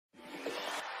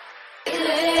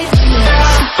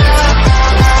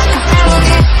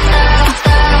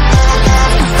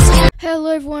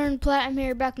Hello everyone, Platinum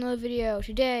here, back in another video.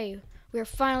 Today, we are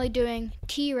finally doing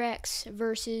T-Rex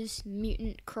versus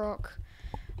Mutant Croc.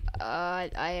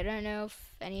 I don't know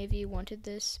if any of you wanted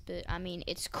this, but I mean,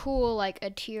 it's cool, like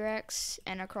a T-Rex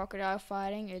and a crocodile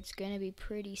fighting. It's gonna be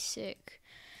pretty sick.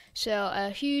 So, a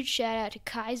huge shout out to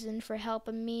KYZEN for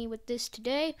helping me with this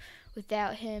today.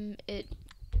 Without him,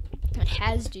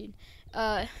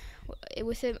 without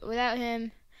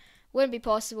him, wouldn't be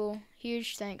possible.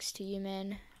 Huge thanks to you,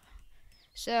 man.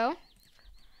 So,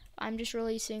 I'm just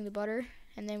releasing the butter,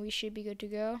 and then we should be good to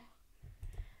go.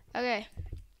 Okay.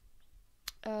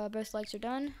 Both legs are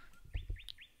done.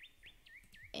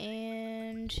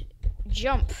 And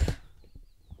jump.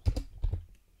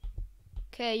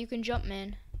 Okay, you can jump,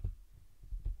 man.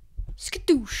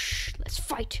 Skadoosh. Let's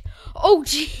fight. Oh,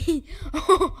 gee.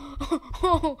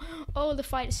 Oh, the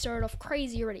fight started off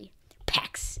crazy already.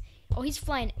 Pax. Oh, he's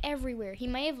flying everywhere. He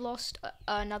may have lost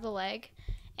another leg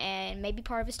and maybe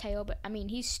part of his tail, but I mean,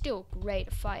 he's still great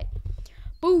to fight.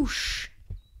 Boosh.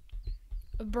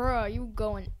 Bruh, you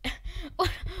going.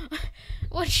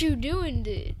 What you doing,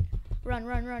 dude? Run.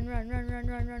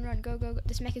 Go.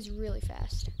 This mech is really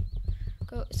fast.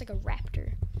 Go. It's like a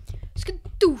raptor.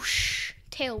 Skadoosh.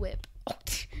 Tail whip. Oh.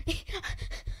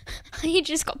 He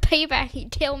just got payback. He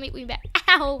tail whipped me back.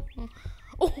 Ow.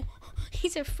 Oh,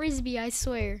 he's a frisbee, I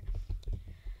swear.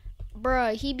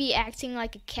 Bruh, he be acting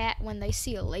like a cat when they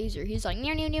see a laser. He's like,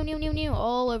 meow,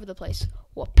 all over the place.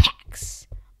 Whapax.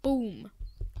 Boom.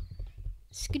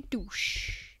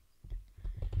 Skadoosh.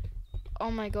 Oh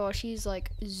my gosh, he's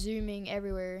like zooming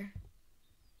everywhere.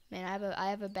 Man, I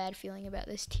have a bad feeling about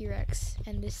this T-Rex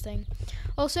and this thing.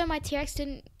 Also, my T-Rex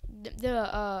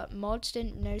the mods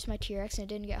didn't notice my T-Rex and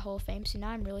it didn't get Hall of Fame, so now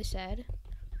I'm really sad.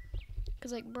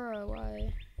 Cause like, bro,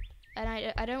 why? And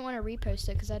I don't want to repost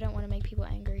it because I don't want to make people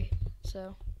angry.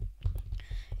 So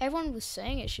everyone was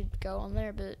saying it should go on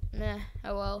there, but meh,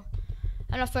 oh well.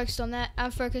 I'm not focused on that.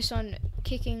 I'm focused on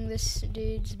kicking this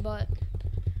dude's butt.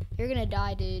 You're gonna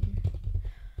die, dude.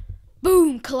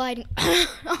 Boom! Colliding.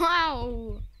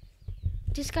 Ow!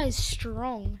 This guy's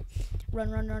strong. Run.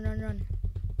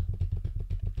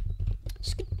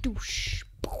 Skadoosh.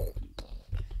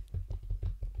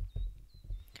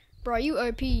 Bro, you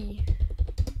OP.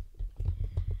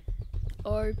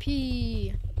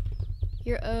 RP.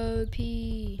 You're OP.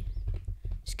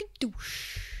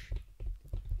 Skadoosh.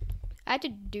 I had to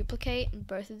duplicate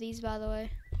both of these, by the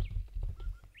way.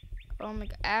 Oh my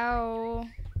god. Ow.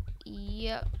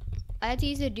 Yep. I had to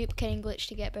use a duplicating glitch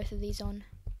to get both of these on.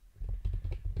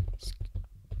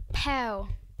 Pow.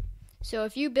 So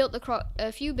if you built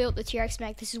the T-Rex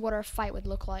mech, this is what our fight would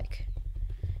look like.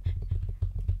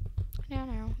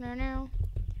 No.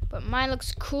 But mine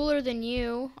looks cooler than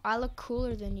you. I look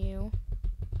cooler than you.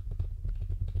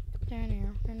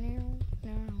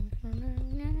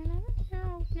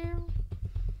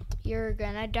 You're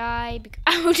gonna die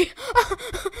because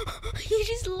he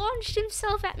just launched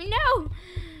himself at me. No!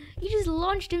 He just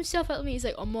launched himself at me. He's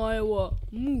like, Amaewa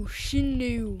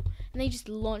Mushinu. And they just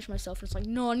launched myself. And it's like,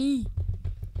 Nani?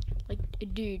 Like,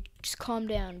 dude, just calm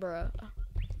down, bro.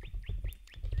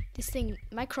 This thing,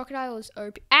 my crocodile is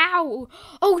OP. Ow!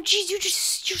 Oh, jeez,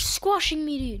 you're squashing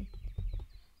me, dude.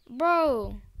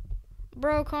 Bro,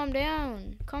 calm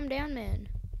down. Calm down, man.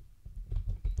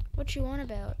 What you want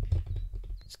about?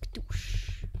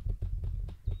 Skadoosh.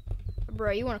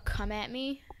 Bro, you want to come at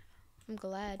me? I'm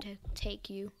glad to take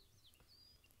you.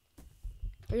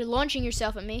 You're launching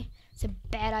yourself at me. It's a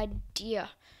bad idea.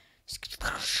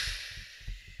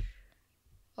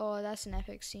 Oh, that's an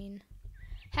epic scene.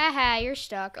 Haha, you're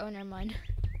stuck. Oh, never mind.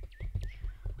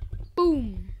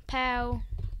 Boom. Pow.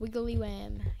 Wiggly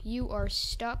wham. You are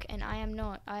stuck and I am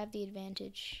not. I have the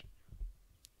advantage.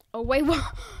 Oh, wait, what?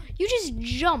 You just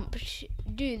jumped.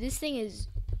 Dude, this thing is,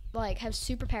 like, has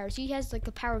superpowers. He has, like,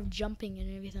 the power of jumping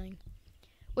and everything.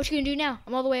 What you gonna do now?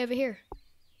 I'm all the way over here.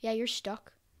 Yeah, you're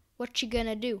stuck. What you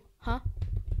gonna do, huh?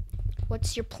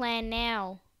 What's your plan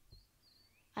now?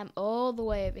 I'm all the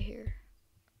way over here.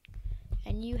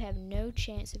 And you have no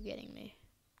chance of getting me.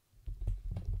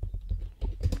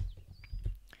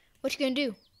 What you gonna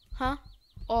do? Huh?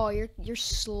 Oh, you're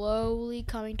slowly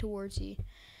coming towards you.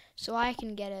 So I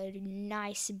can get a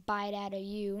nice bite out of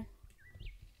you.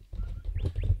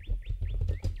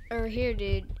 Over here,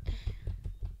 dude.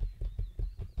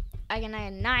 I can get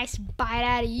a nice bite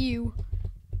out of you.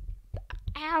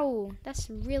 Ow, that's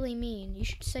really mean. You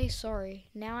should say sorry.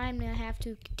 Now I'm gonna have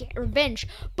to get revenge.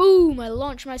 Boom! I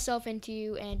launched myself into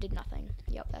you and did nothing.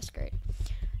 Yep, that's great.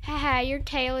 Haha, your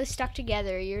tail is stuck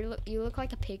together. You look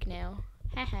like a pig now.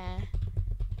 Haha.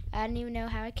 I didn't even know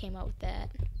how I came up with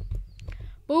that.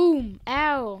 Boom!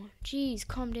 Ow! Jeez,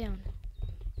 calm down.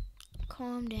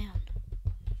 Calm down.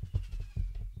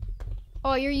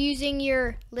 Oh, you're using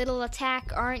your little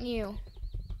attack, aren't you?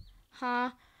 Huh?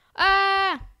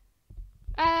 Ah!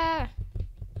 Ah!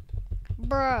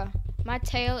 Bruh. My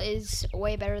tail is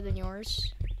way better than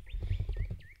yours.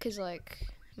 Cause like,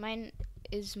 mine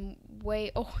is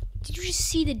way... Oh, did you just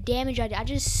see the damage I did? I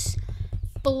just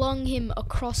flung him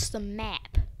across the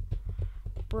map.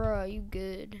 Bruh, you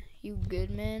good. You good,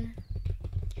 man.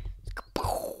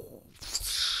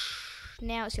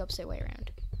 Now it's the opposite way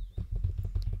around.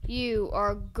 You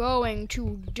are going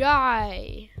to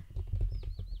die.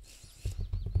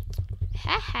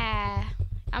 Haha.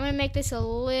 I'm gonna make this a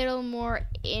little more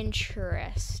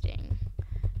interesting.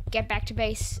 Get back to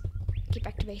base. Get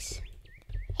back to base.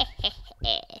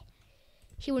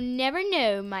 He will never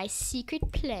know my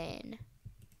secret plan.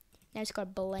 Now it's gotta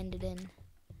blend it in.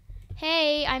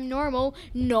 Hey, I'm normal,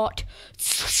 not.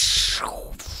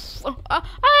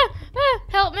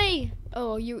 Help me!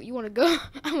 Oh, you want to go?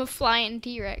 I'm a flying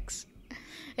T-Rex.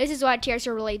 This is why T-Rex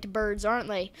are related to birds, aren't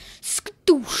they?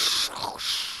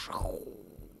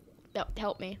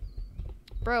 Help me.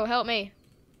 Bro, help me.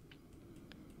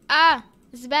 Ah!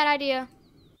 This is a bad idea.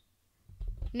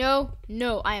 No,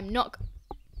 I am not.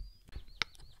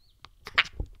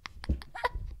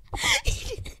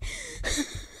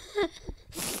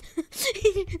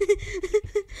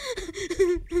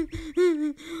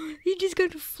 He just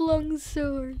got flung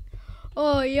sword.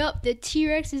 Oh, yup, the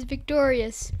T-Rex is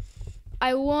victorious.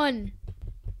 I won.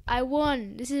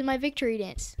 This is my victory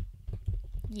dance.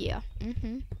 Yeah.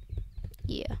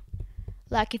 Yeah.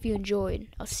 Like if you enjoyed.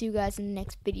 I'll see you guys in the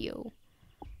next video.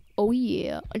 Oh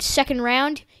yeah. Second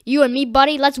round, you and me,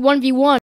 buddy. Let's 1v1.